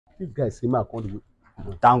This guy say me I come the way.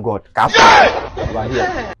 Thank God, Captain, you are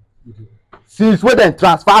here. Since when they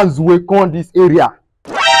transfer Zwe come this area,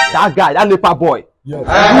 that guy, that NEPA boy, yes. You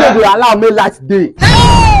know they allow me light day.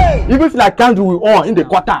 Even if like candle we on in the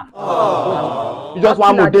quarter. You just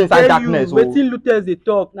want more day inside darkness. Wetin looters dey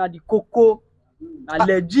talk na the cocoa. Na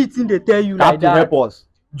legit thing they tell you Captain, like that. help us.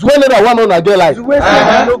 Zwe never one on get light. Zwe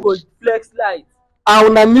say you no go flex light. And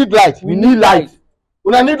una need light. We need light.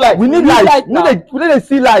 Una need light. We need light. We need to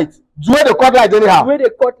see light. Zwe dey cut light anyhow. Zwe dey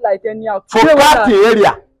cut light anyhow. For Captain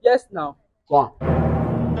area. Yes now. Come on.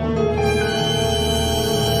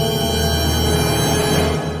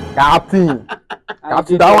 Captain,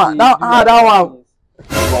 Captain, that one. That one.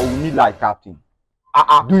 But we need light, Captain.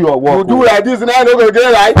 Do your work. You do like this now, you no go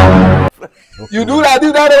get light. You do like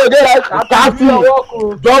this now, you no go get light. Captain, do your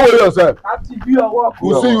work. Don't worry yourself. Captain, do your work.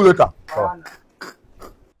 We'll see you later.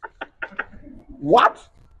 What?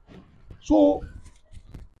 So,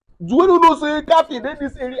 do you know say Captain in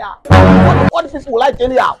this area? What people like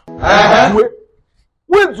anyhow?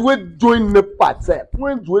 When do we join NEPA?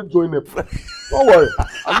 When do we join NEPA? Don't worry.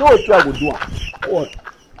 I know what I will do. What?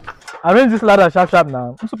 I mean this ladder sharp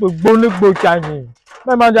now. I'm supposed to go Chinese.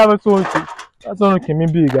 My man just told me that's only came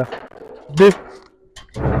in bigger. They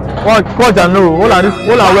what I know. Hold on this.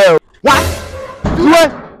 Hold on well. What?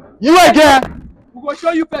 You again? We go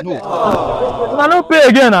show you better. No. I don't pay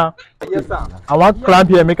again now. Yes sir. I want to climb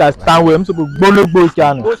here and make a stand where I'm supposed to go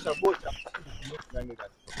China.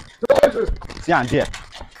 See and there.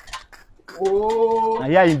 Oh.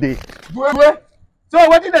 And here in day. So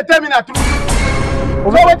what did they tell me na true?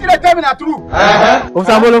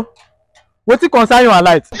 Officer Mbolo, what's it concern you and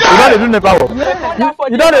light? You don't do NEPA work.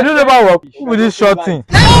 You don't do NEPA work. Who with this short thing?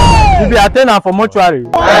 You be attendant for mortuary.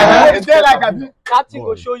 Captain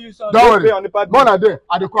go show you something. Don't worry. More than there.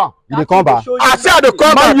 At the come. You dey come back. I say at the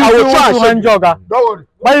come back. I will try and show you. Don't worry.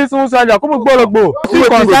 Why you so sad? Come on, go. See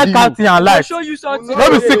concern Captain and light. Show you something. No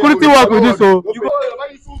be security work with this so.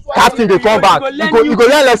 Captain, they come back. You go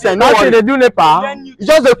learn lesson. No worry. They do NEPA. You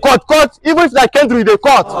just the cut. Even if like Kendrick, they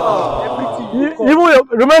cut. Even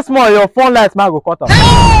remain small, your phone lights man go cut off.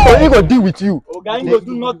 So he go deal with you. Oga go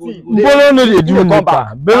do nothing. Mbolo no dey do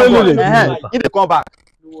NEPA. Mbolo no dey do NEPA. He dey come back.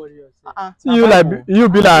 See you like you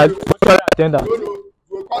be like attendant.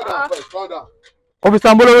 Calm down. Officer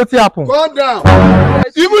Mbolo, wetin happen? Calm down.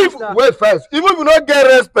 Even if wait first, even if you don't get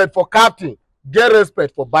respect for Captain, get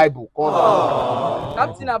respect for Bible. Calm down.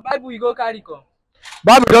 Captain, a Bible you go carry come.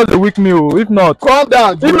 Bible just dey weak me o. If not, Calm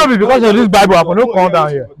down. if not be because of this Bible happen, no calm down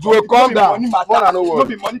here. You will calm down. No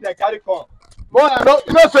be money they carry come. You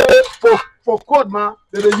know say for code man,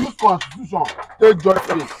 they use constitution take judge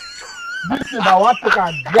things. This thing I want to take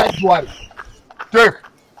and gradually. Take.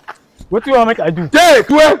 Wetin you wan make I do? Take.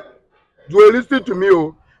 You listen to me,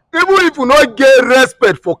 oh. Even if you not get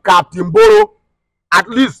respect for Captain Mbolo, at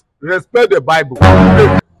least respect the Bible.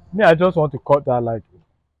 Take. Me, I just want to cut that light.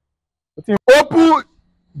 Open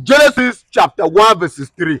Genesis chapter 1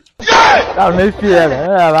 verses 3. That makes me hear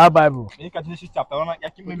that Bible. Genesis chapter 1.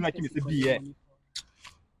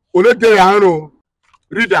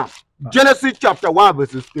 Read down. Genesis chapter 1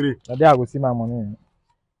 verses 3. Na there I go see my money.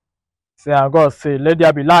 Say and God say, let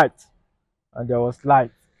there be light, and there was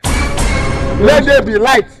light. Let there be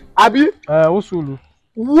light. Abi? Usulu.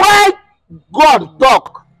 Why God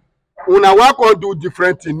talk? Una work on do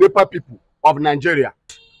different in NEPA people of Nigeria.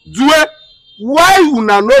 Why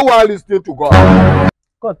una no one listening to God?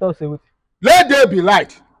 God talk say what? Let there be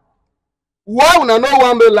light. Why una no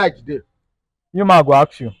one make light there? You man go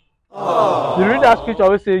ask you. You read that scripture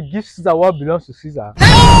wey say give Caesar what belongs to Caesar.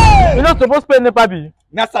 You not supposed to pay NEPA bill.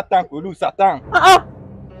 Na Satan go do Satan.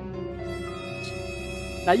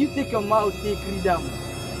 Now you take your mouth, take read down.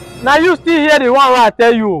 Now you still hear the one wey I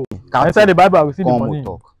tell you. Inside the Bible I will see the money.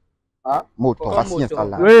 Mo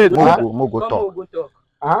talk. Wait. Mo go talk.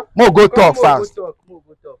 Mo go talk fast.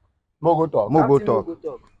 Mo go talk.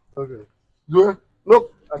 Okay. No.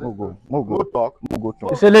 Mo go talk.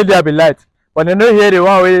 You say let there be light. But they don't hear the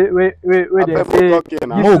one where they say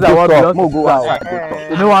give Caesar what belongs to Caesar.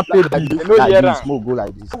 They don't want to pay the bill. They don't hear that. Mo go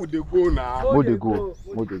like this. Where would they go now? Mo dey go.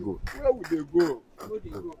 Where would they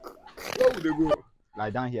go? Lie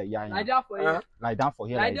down here, yeah. Lie down for here. Lie down for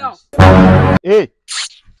here. Lie down. Hey,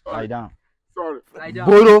 lie down. Sorry. Lie down.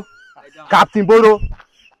 Mbolo, Lie down. Captain Mbolo.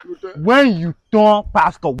 When you turn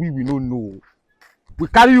pastor, we will not know. We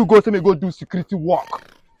carry you go say me go do security work.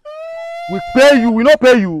 We pay you, we not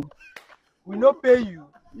pay you. We no pay you.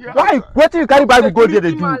 Yeah. Why? What you carry Bible go there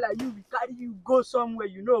they do? Like you, we carry you go somewhere,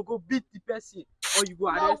 you know, go beat the person. or you go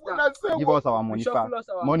arrest am. Give us our money Shuffle first.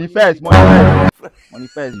 us our Money money. first, money first. Money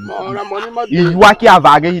first. Money, Iwaki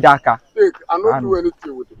avage hidaka. take. I don't do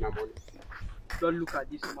anything with the money. Don't look at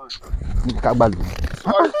this man. Kagbalu.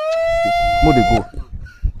 Sorry. Mo dey go.